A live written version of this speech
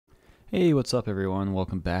Hey, what's up everyone?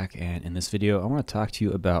 Welcome back, and in this video I want to talk to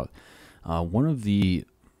you about one of the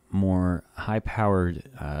more high-powered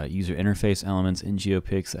user interface elements in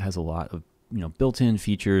GeoPix that has a lot of built-in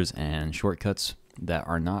features and shortcuts that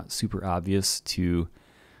are not super obvious to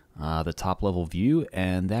the top-level view,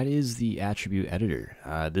 and that is the attribute editor.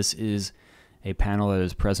 This is a panel that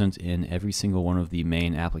is present in every single one of the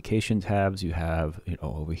main application tabs. You have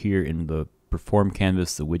over here in the perform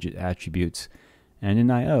canvas the widget attributes. And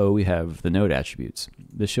in I/O, we have the node attributes.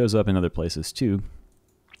 This shows up in other places too.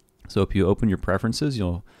 So if you open your preferences,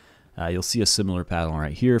 you'll see a similar panel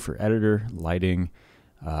right here for editor, lighting,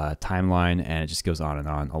 timeline, and it just goes on and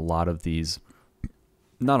on. A lot of these,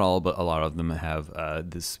 not all, but a lot of them have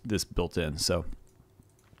this built in. So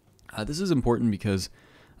this is important because,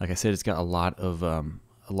 like I said, it's got a lot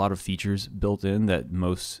of features built in that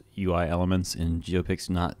most UI elements in GeoPix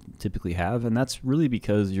do not typically have, and that's really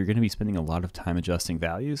because you're going to be spending a lot of time adjusting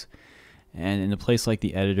values. And in a place like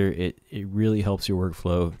the editor, it really helps your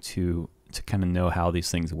workflow to kind of know how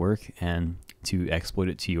these things work and to exploit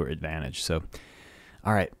it to your advantage. So,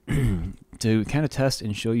 all right, to kind of test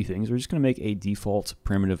and show you things, we're just going to make a default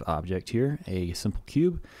primitive object here, a simple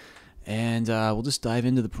cube. And we'll just dive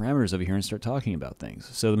into the parameters over here and start talking about things.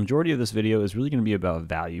 So the majority of this video is really going to be about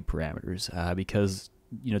value parameters because,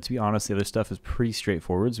 to be honest, the other stuff is pretty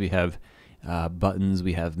straightforward. So we have buttons,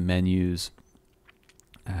 we have menus,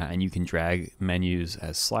 and you can drag menus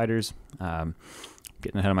as sliders.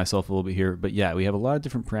 Getting ahead of myself a little bit here, but yeah, we have a lot of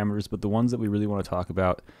different parameters, but the ones that we really want to talk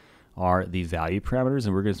about are the value parameters,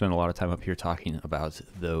 and we're going to spend a lot of time up here talking about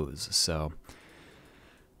those. So,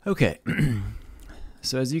 okay.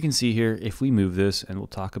 So as you can see here, if we move this, and we'll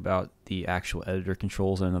talk about the actual editor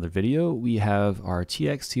controls in another video, we have our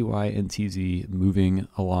TX, TY, and TZ moving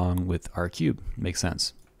along with our cube. Makes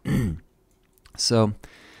sense. So,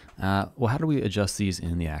 well, how do we adjust these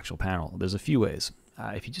in the actual panel? There's a few ways.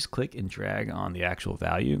 If you just click and drag on the actual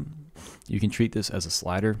value, you can treat this as a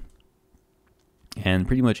slider. And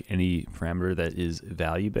pretty much any parameter that is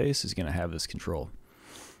value-based is going to have this control.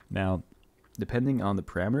 Now, depending on the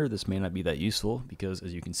parameter, this may not be that useful because,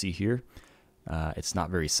 as you can see here, it's not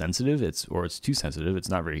very sensitive. It's too sensitive. It's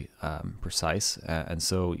not very precise, and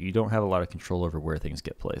so you don't have a lot of control over where things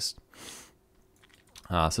get placed.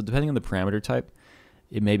 So depending on the parameter type,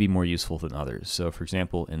 it may be more useful than others. So for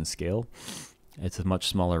example, in scale, it's a much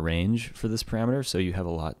smaller range for this parameter, so you have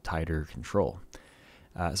a lot tighter control.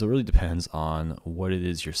 So it really depends on what it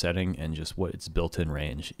is you're setting and just what its built-in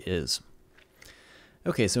range is.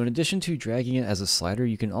 Okay, so in addition to dragging it as a slider,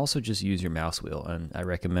 you can also just use your mouse wheel, and I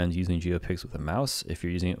recommend using GeoPix with a mouse. If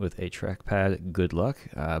you're using it with a trackpad, good luck.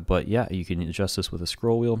 But yeah, you can adjust this with a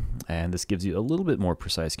scroll wheel, and this gives you a little bit more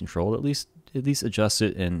precise control. At least adjust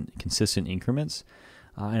it in consistent increments.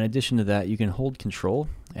 In addition to that, you can hold Control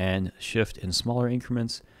and Shift in smaller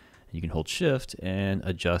increments. You can hold Shift and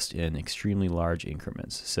adjust in extremely large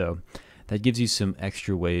increments. So that gives you some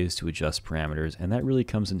extra ways to adjust parameters, and that really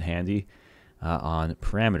comes in handy on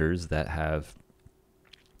parameters that have,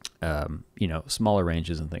 smaller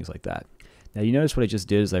ranges and things like that. Now you notice what I just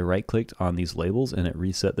did is I right-clicked on these labels and it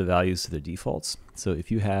reset the values to their defaults. So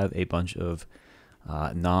if you have a bunch of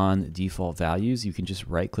non-default values, you can just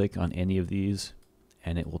right-click on any of these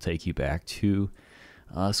and it will take you back to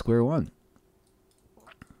square one.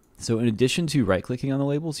 So in addition to right-clicking on the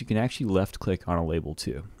labels, you can actually left-click on a label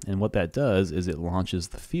too. And what that does is it launches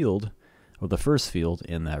the field, or the first field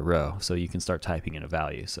in that row, so you can start typing in a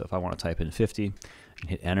value. So if I want to type in 50, I can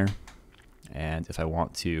hit enter, and if I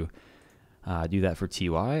want to do that for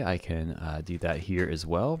TY, I can do that here as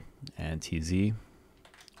well, and TZ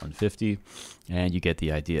 150, and you get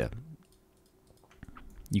the idea.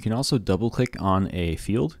 You can also double click on a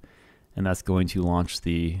field, and that's going to launch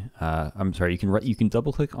the, you can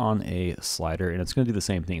double click on a slider, and it's going to do the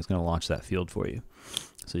same thing. It's going to launch that field for you.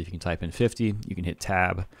 So if you can type in 50, you can hit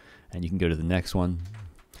tab, and you can go to the next one,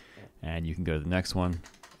 and you can go to the next one,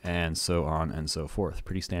 and so on and so forth.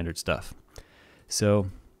 Pretty standard stuff. So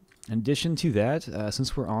in addition to that,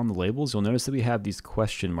 since we're on the labels, you'll notice that we have these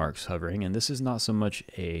question marks hovering, and this is not so much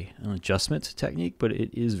an adjustment technique, but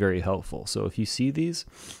it is very helpful. So if you see these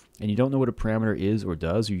and you don't know what a parameter is or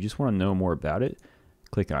does, or you just want to know more about it,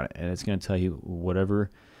 click on it, and it's going to tell you whatever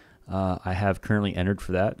I have currently entered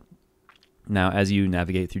for that. Now, as you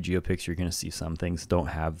navigate through GeoPix, you're going to see some things don't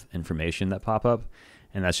have information that pop up,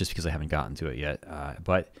 and that's just because I haven't gotten to it yet.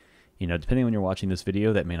 But depending on when you're watching this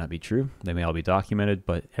video, that may not be true. They may all be documented,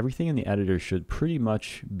 but everything in the editor should pretty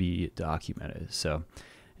much be documented. So,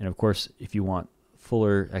 and of course, if you want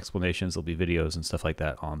fuller explanations, there'll be videos and stuff like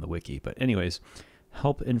that on the wiki. But anyways,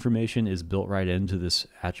 help information is built right into this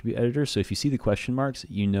attribute editor. So if you see the question marks,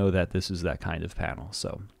 you know that this is that kind of panel.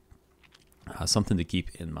 So something to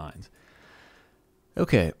keep in mind.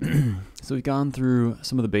 Okay, so we've gone through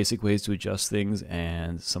some of the basic ways to adjust things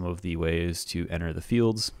and some of the ways to enter the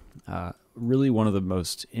fields. Really one of the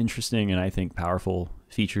most interesting and I think powerful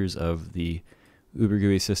features of the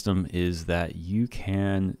UberGUI system is that you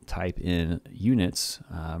can type in units,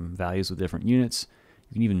 values with different units.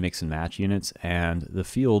 You can even mix and match units, and the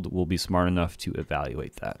field will be smart enough to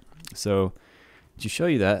evaluate that. So to show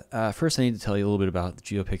you that, first I need to tell you a little bit about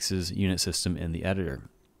GeoPix's unit system in the editor.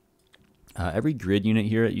 Every grid unit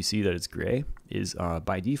here that you see that it's gray is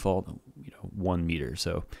by default 1 meter.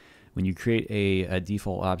 So when you create a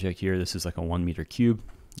default object here, this is like a 1 meter cube.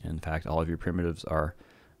 In fact, all of your primitives are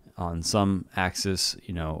on some axis,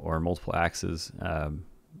 or multiple axes, a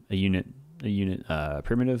unit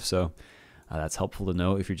primitive. So that's helpful to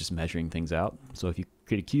know if you're just measuring things out. So if you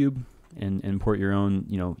create a cube and import your own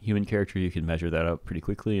human character, you can measure that out pretty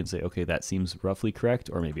quickly and say, okay, that seems roughly correct,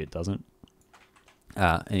 or maybe it doesn't.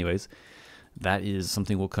 Anyways, that is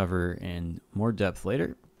something we'll cover in more depth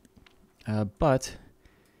later. But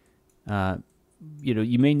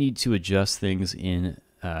you may need to adjust things in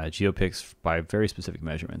GeoPix by very specific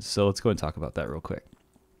measurements. So let's go and talk about that real quick.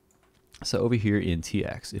 So over here in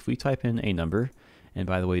TX, if we type in a number, and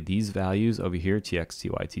by the way, these values over here, TX,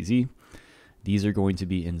 TY, TZ, these are going to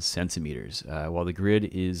be in centimeters. While the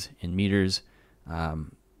grid is in meters,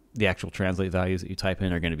 the actual translate values that you type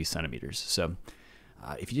in are going to be centimeters. So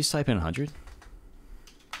if you just type in 100,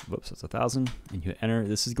 whoops, that's 1,000, and you hit enter,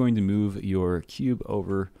 this is going to move your cube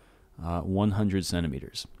over 100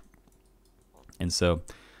 centimeters. And so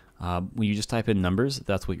when you just type in numbers,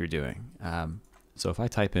 that's what you're doing. So if I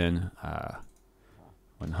type in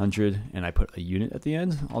 100 and I put a unit at the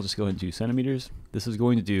end, I'll just go ahead and do centimeters. This is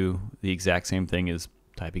going to do the exact same thing as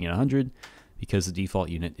typing in 100 because the default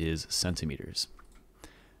unit is centimeters.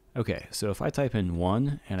 Okay, so if I type in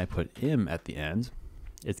 1 and I put m at the end,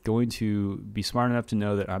 it's going to be smart enough to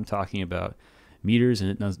know that I'm talking about meters,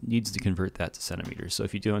 and it needs to convert that to centimeters. So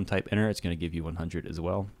if you do and type enter, it's going to give you 100 as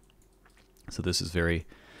well. So this is very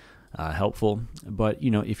helpful. But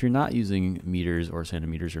if you're not using meters or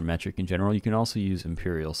centimeters or metric in general, you can also use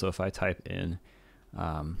imperial. So if I type in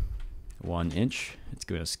 1 inch, it's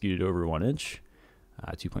going to scoot it over 1 inch,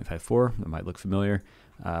 2.54. That might look familiar.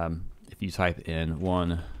 If you type in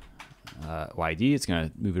 1 YD, it's going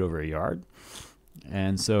to move it over a yard.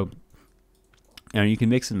 And so you can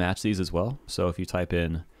mix and match these as well. So if you type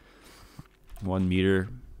in 1 meter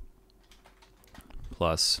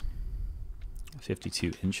plus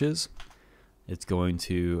 52 inches, it's going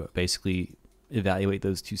to basically evaluate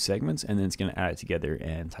those two segments, and then it's going to add it together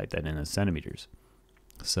and type that in as centimeters.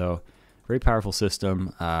 So very powerful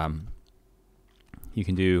system. You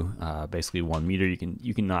can do basically 1 meter.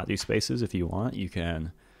 You can not do spaces if you want. You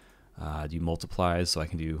can do multiplies. So I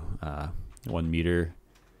can do 1 meter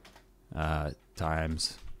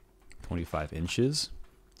times 25 inches.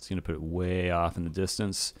 It's going to put it way off in the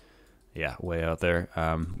distance. Yeah, way out there.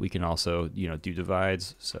 We can also, do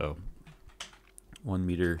divides. So 1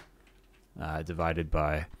 meter divided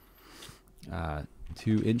by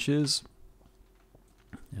 2 inches,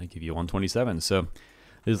 and I give you 127. So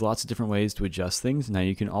there's lots of different ways to adjust things. Now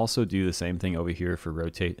you can also do the same thing over here for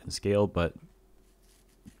rotate and scale, but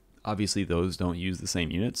obviously those don't use the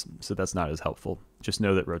same units, so that's not as helpful. Just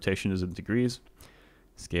know that rotation is in degrees,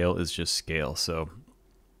 scale is just scale. So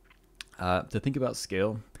to think about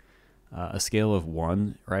scale, a scale of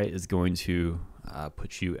 1, right, is going to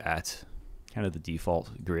put you at kind of the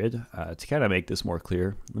default grid. To kind of make this more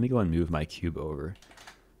clear, let me go and move my cube over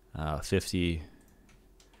 50,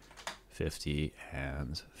 50,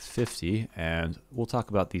 and 50, and we'll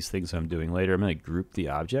talk about these things I'm doing later. I'm going to group the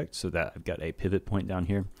object so that I've got a pivot point down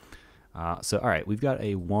here. So all right, we've got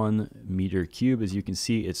a 1 meter cube. As you can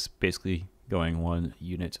see, it's basically going 1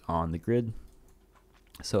 unit on the grid.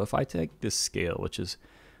 So if I take this scale, which is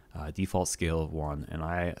default scale of 1, and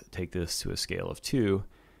I take this to a scale of 2,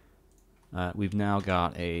 we've now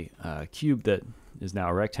got a cube that is now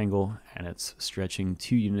a rectangle, and it's stretching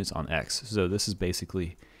 2 units on X. So this is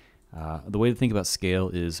basically the way to think about scale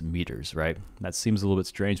is meters, right? That seems a little bit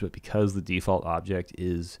strange, but because the default object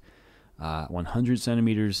is 100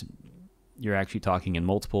 centimeters, you're actually talking in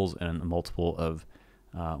multiples, and a multiple of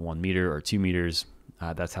 1 meter or 2 meters.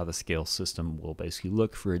 That's how the scale system will basically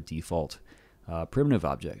look for a default primitive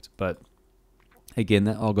object. But again,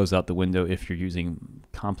 that all goes out the window if you're using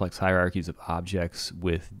complex hierarchies of objects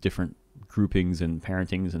with different groupings and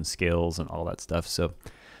parentings and scales and all that stuff. So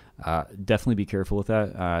Definitely be careful with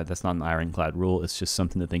that. That's not an ironclad rule. It's just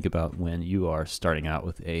something to think about when you are starting out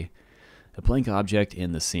with a blank object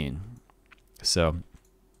in the scene. So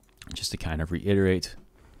just to kind of reiterate,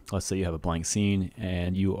 let's say you have a blank scene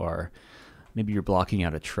and maybe you're blocking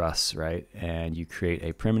out a truss, right? And you create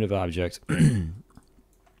a primitive object.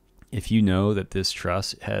 If you know that this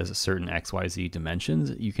truss has a certain XYZ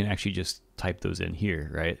dimensions, you can actually just type those in here,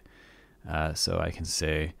 right? So I can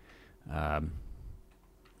say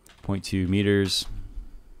 0.2 meters,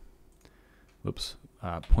 whoops,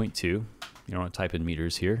 0.2. You don't want to type in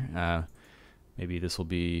meters here. Maybe this will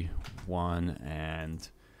be 1 and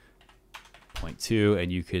 0.2,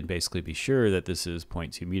 and you could basically be sure that this is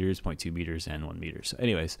 0.2 meters, and 1 meter. So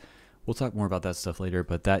anyways, we'll talk more about that stuff later,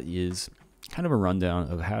 but that is kind of a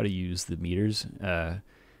rundown of how to use the meters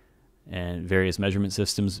and various measurement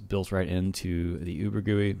systems built right into the Uber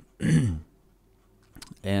GUI.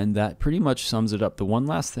 And that pretty much sums it up. The one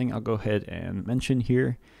last thing I'll go ahead and mention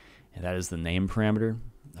here, and that is the name parameter.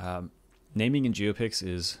 Naming in GeoPix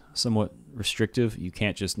is somewhat restrictive. You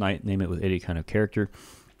can't just name it with any kind of character.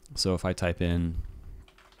 So if I type in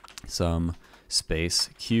some space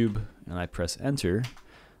cube and I press enter,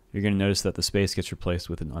 you're going to notice that the space gets replaced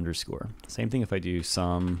with an underscore. Same thing if I do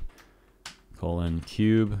some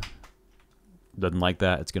 :cube. Doesn't like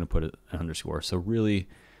that, it's going to put an underscore. So really,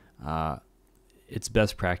 it's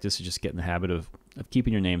best practice to just get in the habit of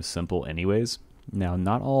keeping your name simple anyways. Now,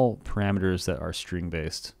 not all parameters that are string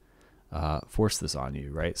based force this on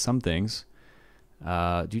you, right? Some things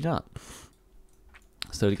do not.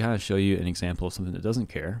 So to kind of show you an example of something that doesn't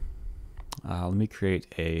care, let me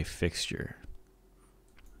create a fixture.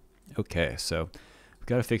 Okay, so we've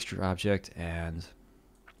got a fixture object, and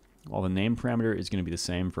while the name parameter is going to be the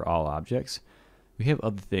same for all objects, we have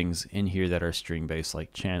other things in here that are string based,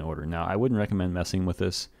 like chan order. Now, I wouldn't recommend messing with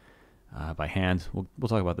this by hand. We'll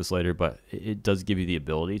talk about this later, but it does give you the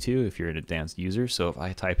ability to if you're an advanced user. So if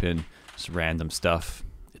I type in just random stuff,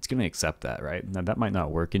 it's going to accept that, right? Now, that might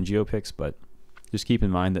not work in GeoPix, but just keep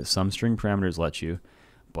in mind that some string parameters let you,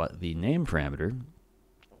 but the name parameter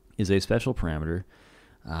is a special parameter,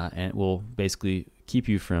 and it will basically keep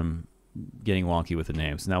you from getting wonky with the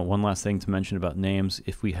names. Now, one last thing to mention about names: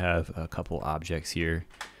 if we have a couple objects here,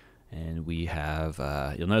 and we have,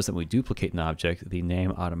 you'll notice that when we duplicate an object, the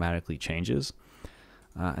name automatically changes,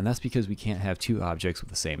 and that's because we can't have two objects with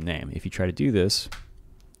the same name. If you try to do this,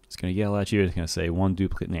 it's going to yell at you. It's going to say one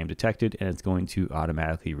duplicate name detected, and it's going to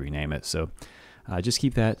automatically rename it. So just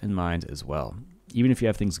keep that in mind as well. Even if you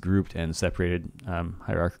have things grouped and separated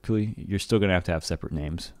hierarchically, you're still going to have separate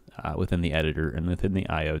names within the editor and within the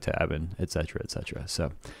IO tab, and etc., etc.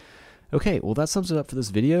 So, okay, well, that sums it up for this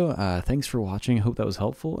video. Thanks for watching. I hope that was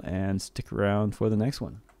helpful, and stick around for the next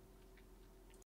one.